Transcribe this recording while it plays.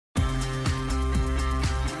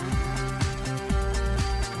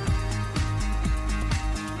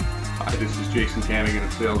this is Jason Kanigan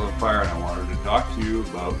of Sales on Fire, and I wanted to talk to you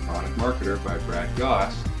about Chronic Marketer by Brad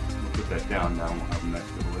Gosse. I'll put that down now, and we'll have a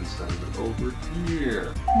nice little insight of it over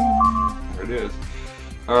here. There it is.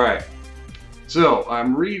 Alright, so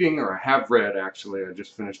I'm reading, or I have read actually, I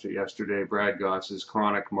just finished it yesterday, Brad Gosse's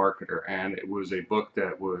Chronic Marketer, and it was a book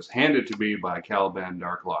that was handed to me by Caliban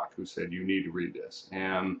Darklock, who said, you need to read this.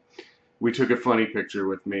 And we took a funny picture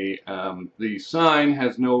with me. The sign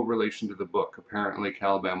has no relation to the book. Apparently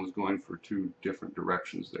Caliban was going for two different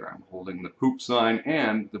directions there. I'm holding the poop sign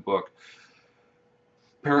and the book.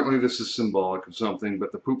 Apparently this is symbolic of something,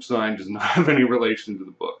 but the poop sign does not have any relation to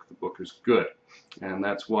the book. The book is good. And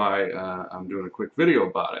that's why I'm doing a quick video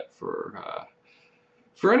about it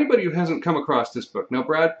for anybody who hasn't come across this book. Now,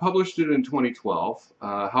 Brad published it in 2012.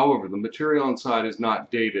 However, the material inside is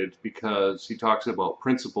not dated because he talks about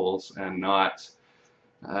principles and not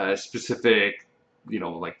specific,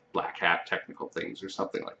 like black hat technical things or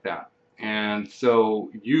something like that. And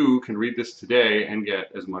so you can read this today and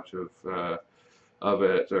get as much of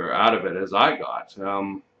it or out of it as I got.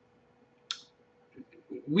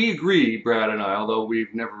 We agree, Brad and I, although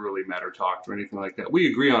we've never really met or talked or anything like that,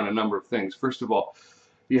 we agree on a number of things. First of all,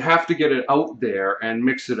 you have to get it out there and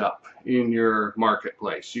mix it up in your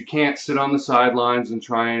marketplace. You can't sit on the sidelines and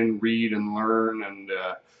try and read and learn and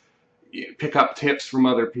pick up tips from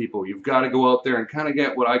other people. You've got to go out there and kind of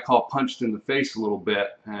get what I call punched in the face a little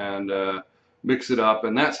bit and mix it up,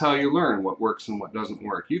 and that's how you learn what works and what doesn't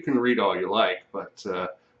work. You can read all you like, but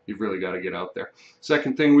you've really got to get out there.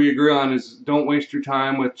 Second thing we agree on is don't waste your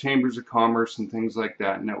time with chambers of commerce and things like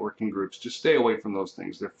that, networking groups. Just stay away from those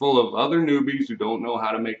things. They're full of other newbies who don't know how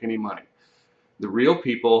to make any money. The real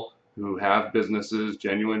people who have businesses,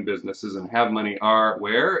 genuine businesses, and have money are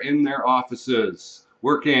where? In their offices,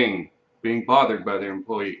 working, being bothered by their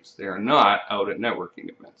employees. They are not out at networking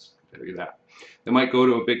events, I'll tell you that. They might go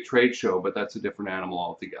to a big trade show, but that's a different animal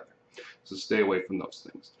altogether. So stay away from those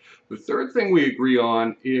things. The third thing we agree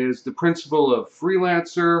on is the principle of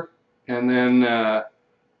freelancer and then,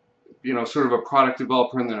 sort of a product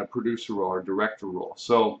developer and then a producer role or director role.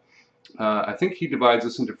 So I think he divides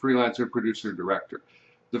us into freelancer, producer, director.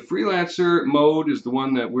 The freelancer mode is the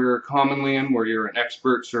one that we're commonly in, where you're an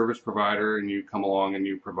expert service provider and you come along and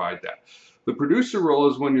you provide that. The producer role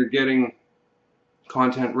is when you're getting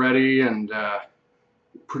content ready and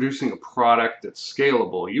producing a product that's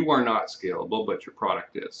scalable. You are not scalable, but your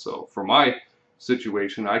product is. So for my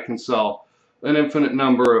situation, I can sell an infinite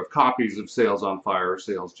number of copies of Sales on Fire or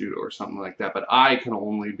Sales Judo or something like that, but I can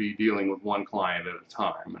only be dealing with one client at a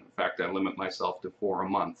time. And in fact, I limit myself to 4 a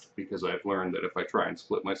month because I've learned that if I try and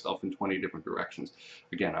split myself in 20 different directions,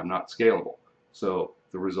 again, I'm not scalable. So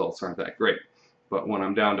the results aren't that great. But when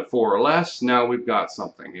I'm down to 4 or less, now we've got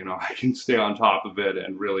something. I can stay on top of it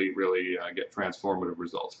and really get transformative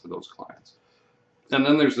results for those clients. And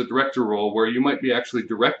then there's the director role, where you might be actually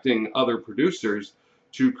directing other producers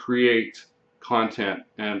to create content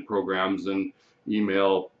and programs and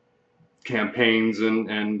email campaigns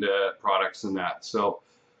and products and that. So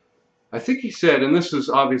I think he said, and this is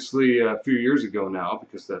obviously a few years ago now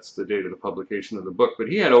because that's the date of the publication of the book, but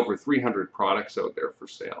he had over 300 products out there for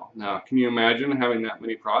sale. Now, can you imagine having that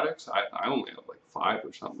many products? I only have like 5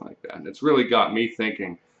 or something like that. And it's really got me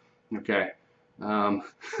thinking, okay,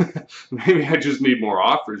 maybe I just need more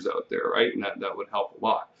offers out there, right? And that would help a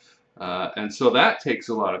lot. And so that takes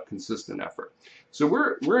a lot of consistent effort. So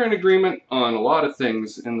we're in agreement on a lot of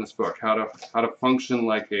things in this book, how to function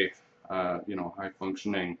like a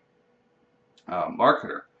high-functioning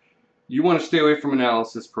marketer. You want to stay away from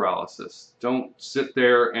analysis paralysis. Don't sit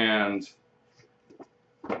there and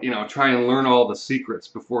try and learn all the secrets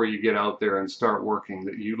before you get out there and start working.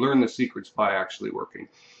 That you learn the secrets by actually working.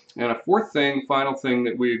 And a fourth thing, final thing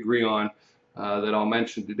that we agree on that I'll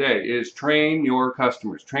mention today is train your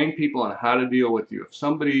customers. Train people on how to deal with you. If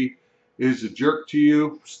somebody is a jerk to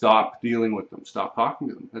you, stop dealing with them. Stop talking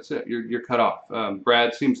to them. That's it. You're cut off.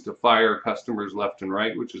 Brad seems to fire customers left and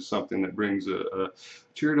right, which is something that brings a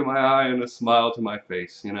tear to my eye and a smile to my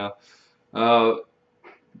face.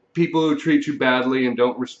 People who treat you badly and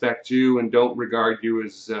don't respect you and don't regard you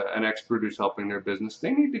as an expert who's helping their business,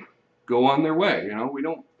 they need to go on their way.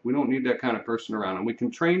 We don't need that kind of person around. And we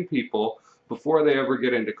can train people before they ever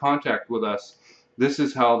get into contact with us. This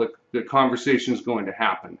is how the conversation is going to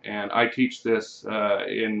happen. And I teach this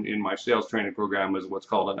in my sales training program as what's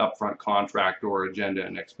called an upfront contract or agenda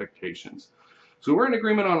and expectations. So we're in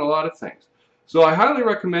agreement on a lot of things. So I highly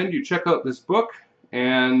recommend you check out this book,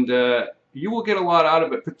 and you will get a lot out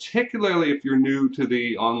of it, particularly if you're new to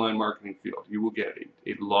the online marketing field. You will get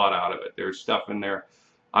a lot out of it. There's stuff in there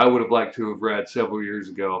I would have liked to have read several years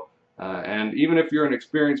ago And even if you're an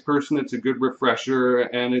experienced person, it's a good refresher,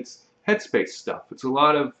 and it's headspace stuff. It's a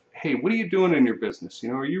lot of, hey, what are you doing in your business? You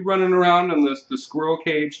know, are you running around in the squirrel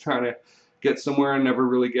cage trying to get somewhere and never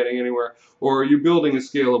really getting anywhere? Or are you building a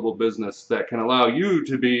scalable business that can allow you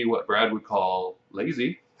to be what Brad would call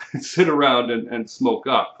lazy, sit around and smoke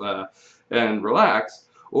up and relax?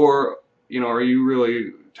 Or, you know, are you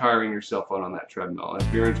really tiring yourself out on that treadmill?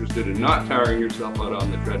 If you're interested in not tiring yourself out on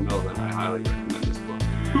the treadmill, then I highly recommend this book.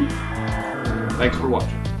 Thanks for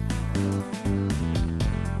watching.